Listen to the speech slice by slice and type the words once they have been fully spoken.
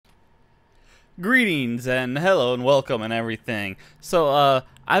Greetings and hello and welcome and everything. So,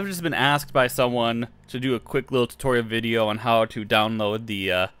 I've just been asked by someone to do a quick little tutorial video on how to download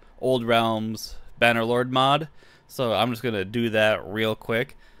the Old Realms Bannerlord mod. So I'm just gonna do that real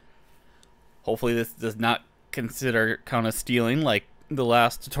quick. Hopefully this does not consider kind of stealing like the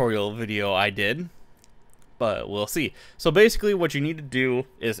last tutorial video I did, but we'll see. So basically what you need to do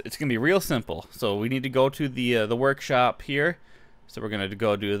is, it's gonna be real simple. So we need to go to the workshop here. So we're gonna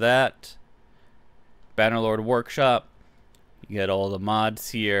go do that. Bannerlord workshop. You get all the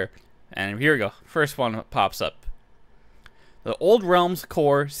mods here, and here we go. First one pops up. The Old Realms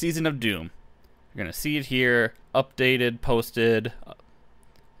Core Season of Doom. You're gonna see it here, updated, posted.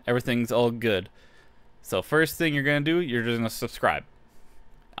 Everything's all good. So first thing you're gonna do, you're just gonna subscribe.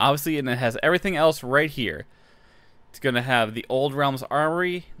 Obviously, and it has everything else right here. It's gonna have the Old Realms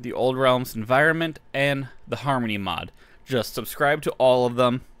Armory, the Old Realms Environment, and the Harmony mod. Just subscribe to all of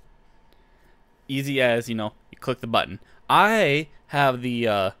them. Easy as, you know, you click the button. I have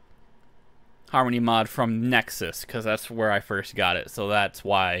the Harmony mod from Nexus because that's where I first got it, so that's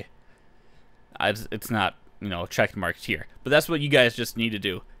why it's not, you know, check marked here. But that's what you guys just need to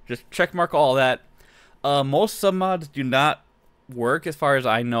do. Just check mark all that. Most submods do not work as far as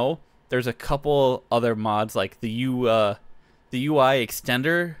I know. There's a couple other mods like the UI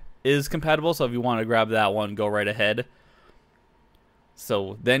extender is compatible, so if you want to grab that one, go right ahead.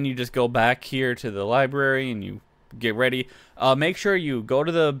 So then you just go back here to the library and you get ready. Make sure you go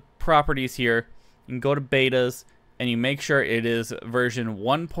to the properties here and go to betas, and you make sure it is version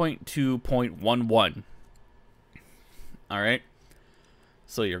 1.2.11. Alright,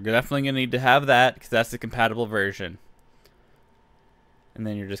 so you're definitely going to need to have that because that's the compatible version. And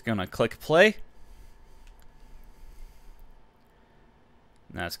then you're just going to click play.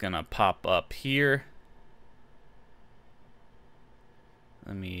 And that's going to pop up here.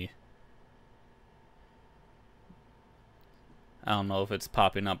 I don't know if it's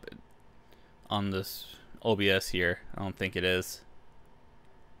popping up on this OBS here. I don't think it is.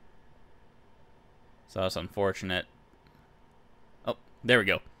 So that's unfortunate. Oh, there we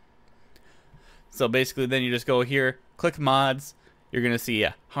go. So basically then you just go here, click mods. You're going to see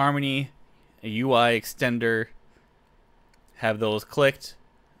Harmony, a UI extender. Have those clicked.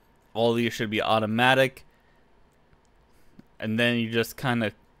 All of these should be automatic. And then you just kind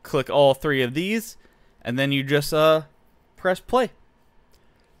of click all three of these, and then you just press play.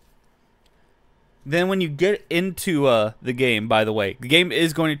 Then when you get into the game, by the way, the game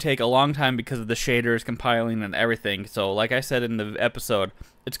is going to take a long time because of the shaders compiling and everything. So like I said in the episode,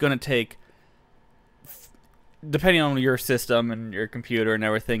 it's going to take, depending on your system and your computer and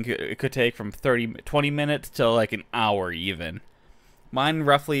everything, it could take from 20 minutes to like an hour even. Mine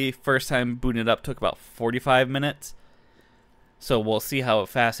roughly, first time booting it up, took about 45 minutes. So we'll see how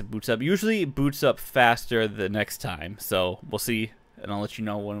fast it boots up. Usually it boots up faster the next time. So we'll see, and I'll let you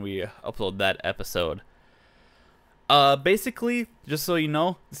know when we upload that episode. Basically, just so you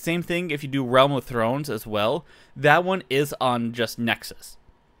know, the same thing if you do Realm of Thrones as well. That one is on just Nexus.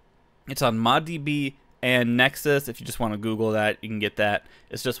 It's on ModDB and Nexus. If you just want to Google that, you can get that.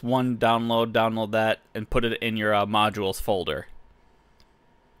 It's just one download. Download that and put it in your modules folder.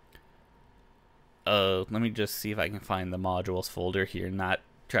 Let me just see if I can find the modules folder here, not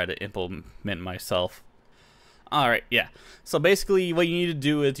try to implement myself. Alright, yeah. So basically what you need to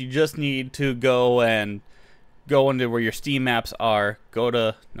do is you just need to go into where your Steam apps are. Go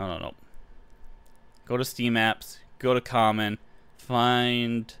to, Go to Steam apps, go to Common,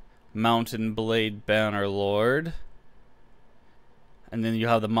 find Mountain Blade Bannerlord. And then you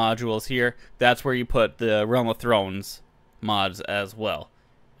have the modules here. That's where you put the Realm of Thrones mods as well.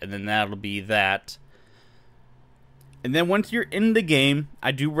 And then that'll be that. And then once you're in the game,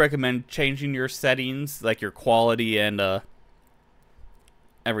 I do recommend changing your settings, like your quality and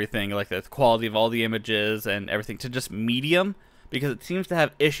everything, like the quality of all the images and everything, to just medium, because it seems to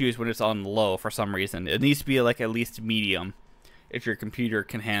have issues when it's on low for some reason. It needs to be like at least medium if your computer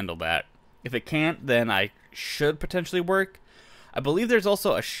can handle that. If it can't, then I should potentially work. I believe there's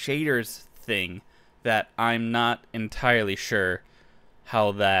also a shaders thing that I'm not entirely sure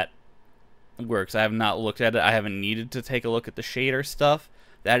how that works. I have not looked at it. I haven't needed to take a look at the shader stuff.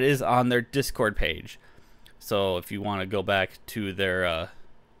 That is on their Discord page. So if you want to go back to their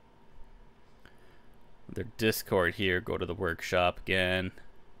Discord here, go to the workshop again.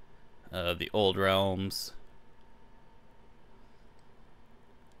 The Old Realms.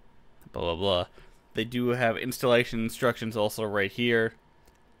 Blah, blah, blah. They do have installation instructions also right here.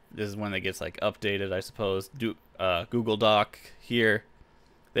 This is when it gets like updated, I suppose. Google Doc here.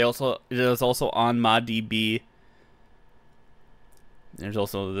 It is also on ModDB. There's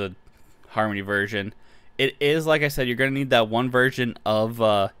also the Harmony version. It is, like I said, you're going to need that one version of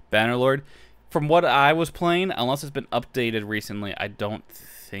Bannerlord. From what I was playing, unless it's been updated recently, I don't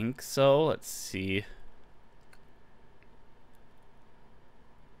think so. Let's see.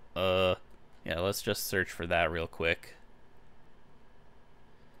 Yeah, let's just search for that real quick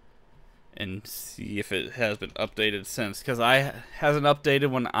and see if it has been updated since, because I hasn't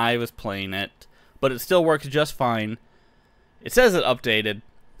updated when I was playing it, but it still works just fine. It says it updated,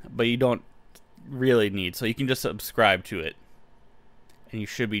 but you don't really need, so you can just subscribe to it and you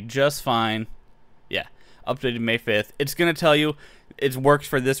should be just fine. Yeah, updated May 5th. It's gonna tell you it works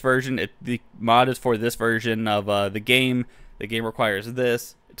for this version. The mod is for this version of the game. The game requires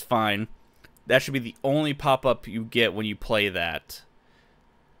this. It's fine. That should be the only pop-up you get when you play that.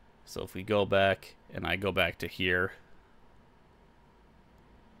 So if we go back, and I go back to here,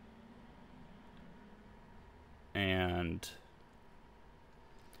 and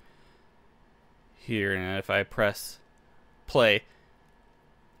here, and if I press play,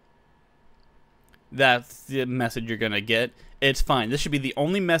 that's the message you're gonna get. It's fine. This should be the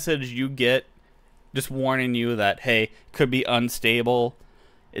only message you get, just warning you that, hey, could be unstable.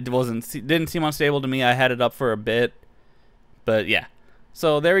 It didn't seem unstable to me. I had it up for a bit, but yeah.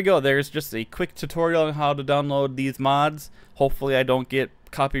 So there we go. There's just a quick tutorial on how to download these mods. Hopefully I don't get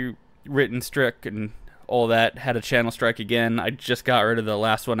copywritten strike and all that. Had a channel strike again. I just got rid of the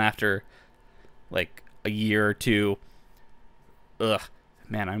last one after like a year or two. Ugh.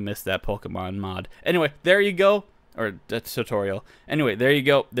 Man, I missed that Pokemon mod. Anyway, there you go. Or that's tutorial. Anyway, there you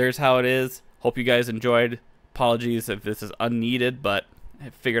go. There's how it is. Hope you guys enjoyed. Apologies if this is unneeded, but I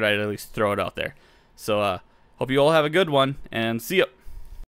figured I'd at least throw it out there. So, hope you all have a good one, and see ya.